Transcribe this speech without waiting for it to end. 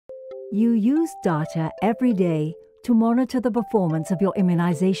You use data every day to monitor the performance of your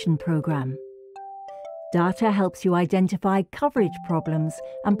immunization program. Data helps you identify coverage problems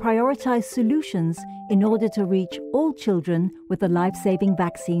and prioritize solutions in order to reach all children with the life-saving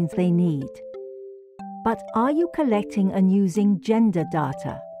vaccines they need. But are you collecting and using gender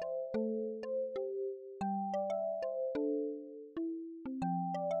data?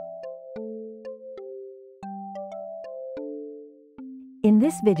 In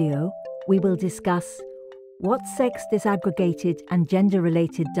this video, we will discuss what sex-disaggregated and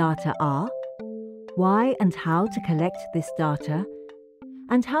gender-related data are, why and how to collect this data,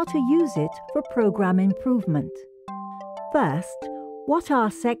 and how to use it for program improvement. First, what are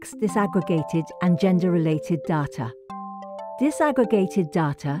sex-disaggregated and gender-related data? Disaggregated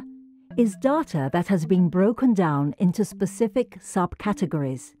data is data that has been broken down into specific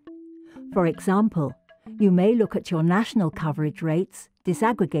subcategories. For example, you may look at your national coverage rates,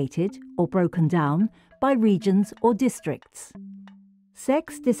 disaggregated or broken down by regions or districts.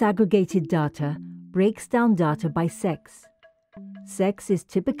 Sex-disaggregated data breaks down data by sex. Sex is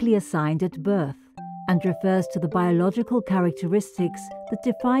typically assigned at birth and refers to the biological characteristics that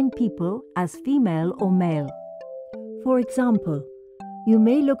define people as female or male. For example, you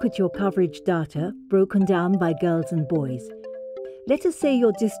may look at your coverage data broken down by girls and boys. Let us say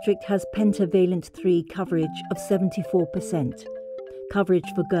your district has pentavalent 3 coverage of 74%.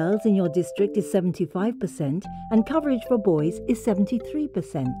 Coverage for girls in your district is 75% and coverage for boys is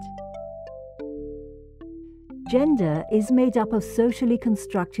 73%. Gender is made up of socially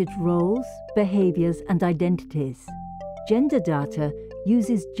constructed roles, behaviors and identities. Gender data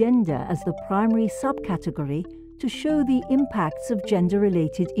uses gender as the primary subcategory to show the impacts of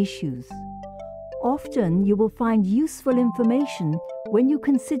gender-related issues. Often you will find useful information when you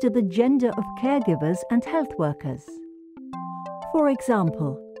consider the gender of caregivers and health workers. For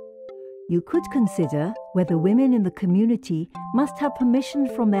example, you could consider whether women in the community must have permission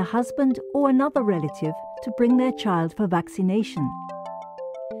from their husband or another relative to bring their child for vaccination.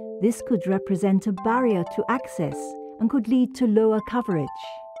 This could represent a barrier to access and could lead to lower coverage.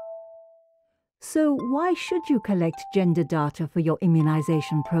 So why should you collect gender data for your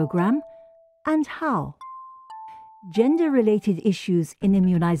immunization program, and how? Gender-related issues in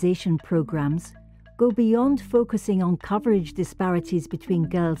immunization programs go beyond focusing on coverage disparities between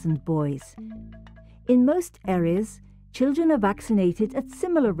girls and boys. In most areas, children are vaccinated at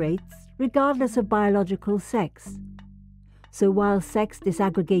similar rates regardless of biological sex. So while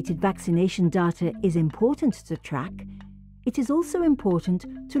sex-disaggregated vaccination data is important to track, it is also important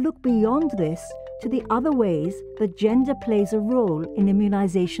to look beyond this to the other ways that gender plays a role in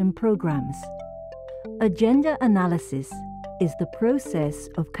immunization programs. A gender analysis is the process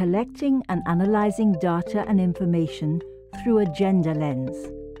of collecting and analyzing data and information through a gender lens.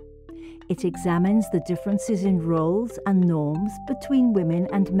 It examines the differences in roles and norms between women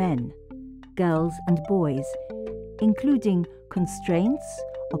and men, girls and boys, including constraints,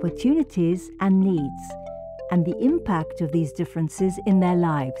 opportunities and needs, and the impact of these differences in their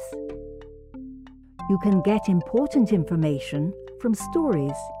lives. You can get important information from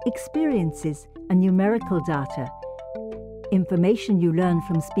stories, experiences, and numerical data. Information you learn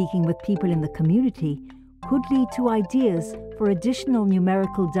from speaking with people in the community could lead to ideas for additional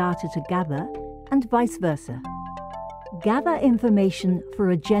numerical data to gather, and vice versa. Gather information for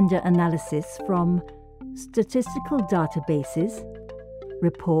a gender analysis from statistical databases,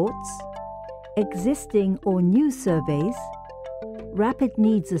 reports, existing or new surveys, rapid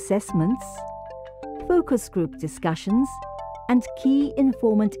needs assessments, focus group discussions, and key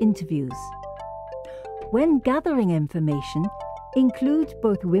informant interviews. When gathering information, include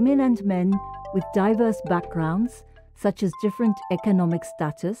both women and men with diverse backgrounds, such as different economic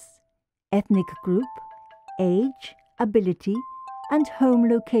status, ethnic group, age, ability, and home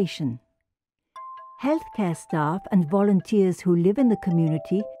location. Healthcare staff and volunteers who live in the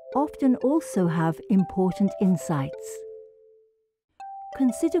community often also have important insights.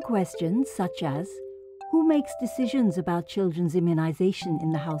 Consider questions such as, who makes decisions about children's immunization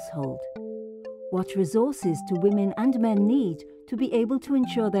in the household? What resources do women and men need to be able to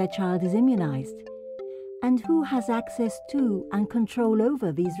ensure their child is immunized? And who has access to and control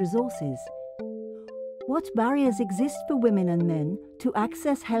over these resources? What barriers exist for women and men to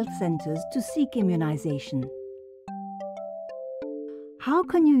access health centers to seek immunization? How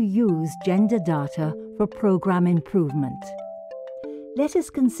can you use gender data for program improvement? Let us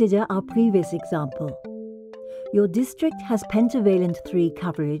consider our previous example. Your district has pentavalent 3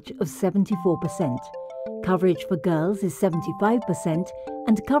 coverage of 74%. Coverage for girls is 75%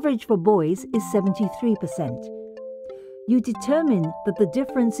 and coverage for boys is 73%. You determine that the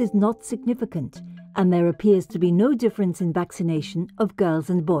difference is not significant and there appears to be no difference in vaccination of girls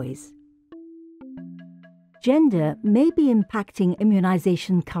and boys. Gender may be impacting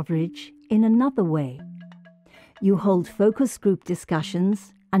immunization coverage in another way. You hold focus group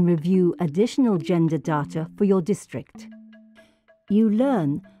discussions and review additional gender data for your district. You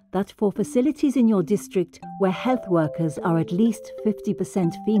learn that for facilities in your district where health workers are at least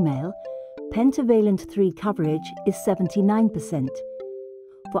 50% female, pentavalent 3 coverage is 79%.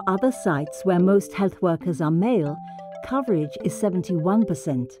 For other sites where most health workers are male, coverage is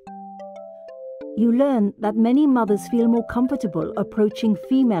 71%. You learn that many mothers feel more comfortable approaching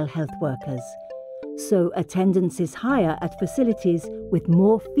female health workers, so attendance is higher at facilities with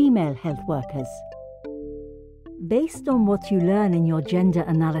more female health workers. Based on what you learn in your gender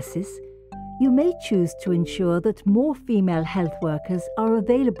analysis, you may choose to ensure that more female health workers are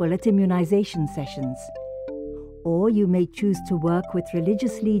available at immunization sessions. Or you may choose to work with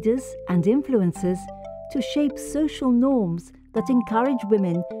religious leaders and influencers to shape social norms that encourage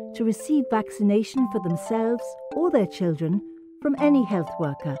women to receive vaccination for themselves or their children from any health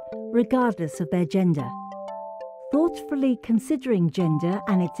worker, regardless of their gender. Thoughtfully considering gender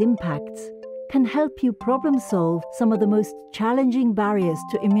and its impacts can help you problem solve some of the most challenging barriers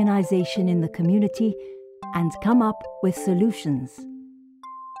to immunization in the community and come up with solutions.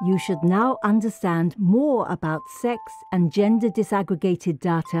 You should now understand more about sex and gender disaggregated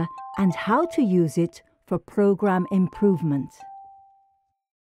data and how to use it for program improvement.